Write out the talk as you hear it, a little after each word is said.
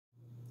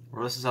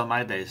Well, this is how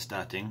my day is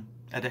starting.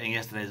 Editing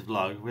yesterday's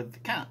vlog with the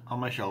cat on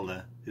my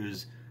shoulder,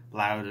 who's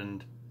loud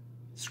and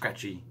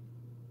scratchy,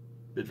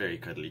 but very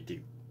cuddly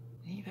too.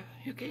 You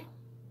okay?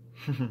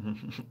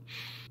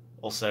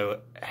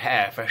 Also,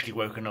 hair freshly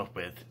woken up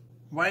with.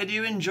 Why do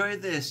you enjoy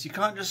this? You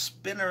can't just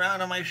spin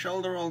around on my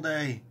shoulder all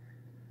day.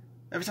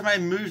 Every time I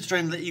move to try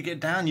and let you get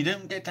down, you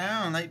don't get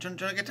down. Like, do you want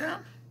to get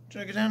down? Do you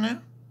want to get down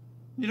now?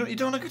 You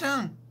don't want to go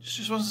down.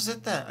 Just wants to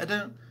sit there. I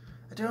don't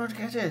want to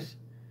get it.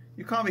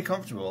 You can't be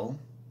comfortable.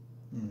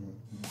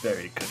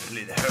 Very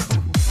cuddly though.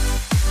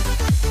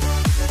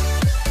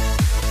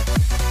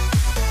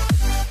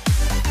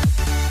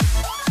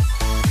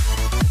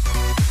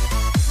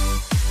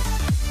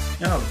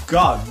 Oh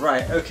God,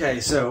 right, okay,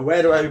 so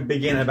where do I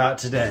begin about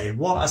today?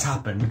 What has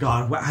happened?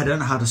 God, I don't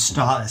know how to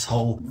start this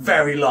whole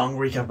very long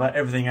recap about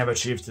everything I've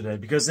achieved today,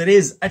 because it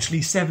is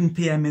actually 7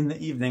 PM in the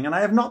evening and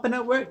I have not been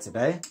at work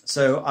today.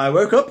 So I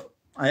woke up,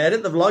 I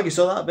edited the vlog, you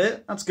saw that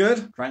bit, that's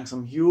good. Drank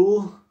some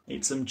Huel,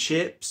 ate some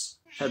chips,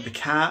 fed the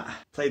cat,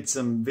 played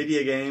some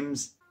video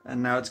games,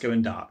 and now it's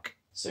going dark.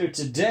 So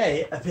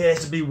today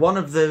appears to be one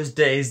of those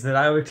days that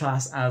I would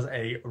class as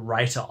a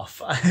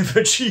write-off. I have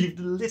achieved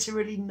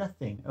literally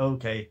nothing.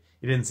 Okay,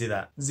 you didn't see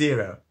that.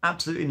 Zero.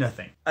 Absolutely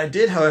nothing. I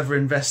did, however,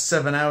 invest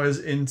 7 hours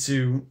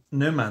into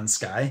No Man's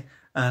Sky,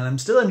 and I'm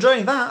still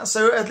enjoying that,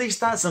 so at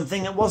least that's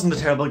something. It wasn't a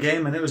terrible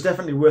game, and it was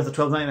definitely worth the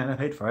 $12.99 I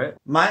paid for it.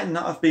 Might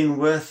not have been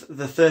worth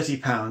the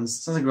 £30,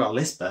 something about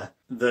Lisper,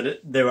 that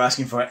they were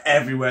asking for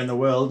everywhere in the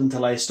world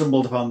until I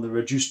stumbled upon the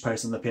reduced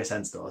price on the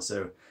PSN store,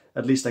 so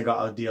at least I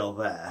got a deal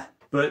there.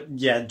 But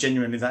yeah,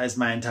 genuinely, that is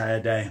my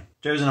entire day.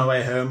 Joe's on our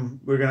way home.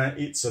 We're gonna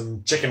eat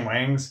some chicken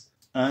wings,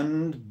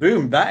 and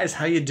boom, that is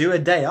how you do a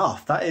day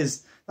off.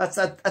 That's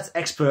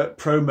expert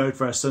pro mode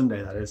for a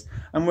Sunday, that is.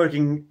 I'm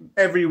working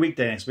every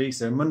weekday next week,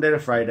 so Monday to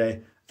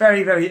Friday.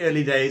 Very, very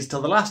early days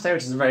till the last day,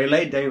 which is a very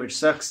late day, which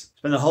sucks.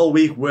 Spend the whole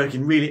week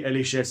working really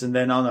early shifts, and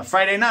then on a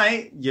Friday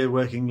night, you're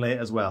working late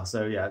as well.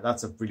 So yeah,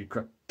 that's a really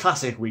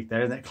classic week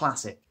there, isn't it?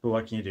 Classic. But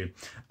what can you do?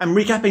 I'm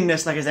recapping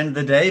this like it's the end of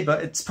the day,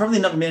 but it's probably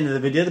not going to be the end of the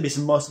video. There'll be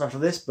some more stuff after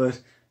this, but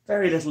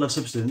very little of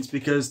substance,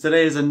 because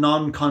today is a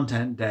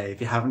non-content day,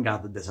 if you haven't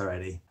gathered this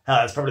already.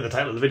 That's probably the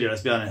title of the video,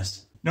 let's be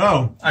honest.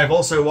 No, I've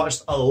also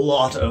watched a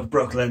lot of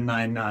Brooklyn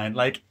Nine-Nine,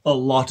 like a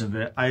lot of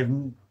it. I've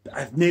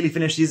nearly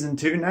finished season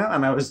 2 now,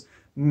 and I was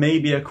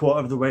maybe a quarter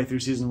of the way through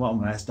season 1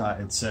 when I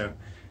started, so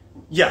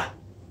yeah,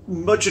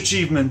 much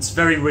achievements,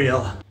 very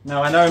real.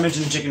 Now I know I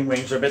mentioned chicken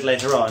wings for a bit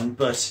later on,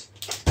 but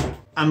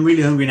I'm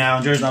really hungry now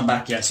and Joe's not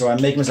back yet, so I'm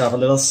making myself a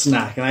little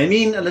snack, and I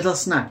mean a little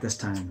snack this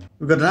time.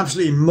 We've got an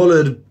absolutely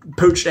mullered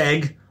poached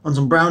egg on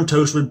some brown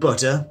toast with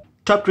butter,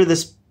 topped with a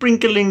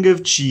sprinkling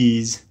of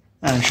cheese.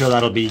 I'm sure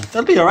that'll be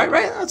alright,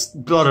 right? That's a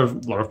lot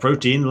of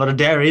protein, a lot of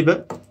dairy,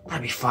 but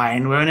that'll be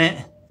fine, won't it?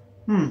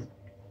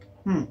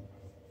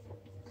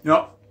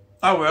 Yep.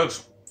 That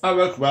works. That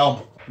works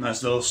well.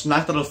 Nice little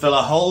snack that'll fill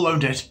a hole,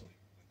 won't it?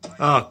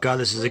 Oh God,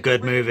 this is a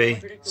good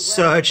movie.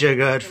 Such a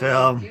good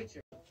film.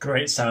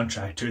 Great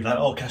soundtrack too. That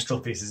orchestral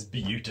piece is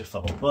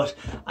beautiful. But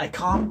I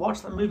can't watch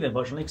the movie,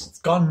 unfortunately, because it's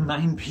gone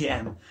 9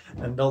 PM.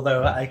 And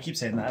although I keep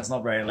saying that, it's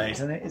not very late,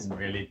 and it isn't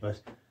really,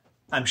 but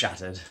I'm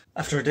shattered.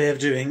 After a day of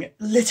doing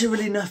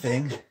literally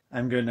nothing,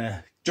 I'm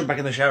gonna jump back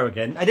in the shower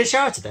again. I did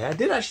shower today. I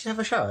did actually have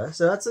a shower,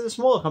 so that's a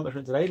small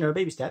accomplishment today,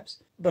 baby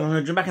steps. But I'm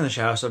gonna jump back in the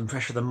shower so I'm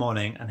fresh for the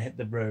morning and hit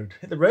the road.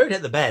 Hit the road?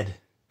 Hit the bed.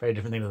 Very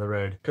different thing to the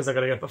road. Because I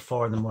gotta get up at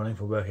 4 in the morning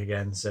for work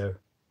again, so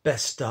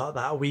best start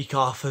that week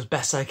off as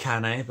best I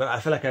can, eh? But I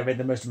feel like I made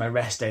the most of my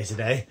rest day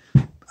today.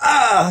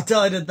 Till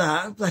I did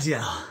that. Bloody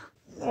hell.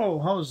 Oh,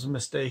 that was a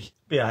mistake.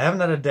 But yeah, I haven't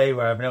had a day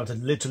where I've been able to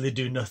literally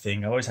do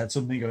nothing. I always had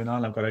something going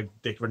on. I've got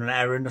to run an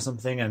errand or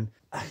something, and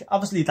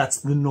obviously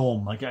that's the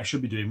norm. Like, I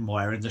should be doing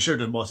more errands. I should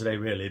have done more today,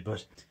 really,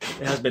 but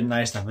it has been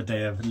nice to have a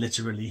day of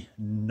literally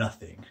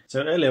nothing.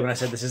 So earlier when I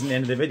said this isn't the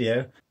end of the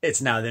video,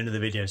 it's now the end of the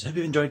video. So I hope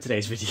you've enjoyed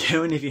today's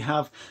video, and if you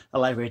have, a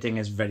like rating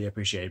is very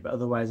appreciated. But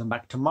otherwise, I'm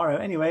back tomorrow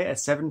anyway at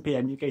 7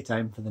 PM UK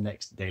time for the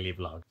next daily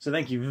vlog. So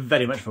thank you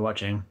very much for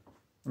watching,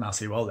 and I'll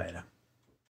see you all later.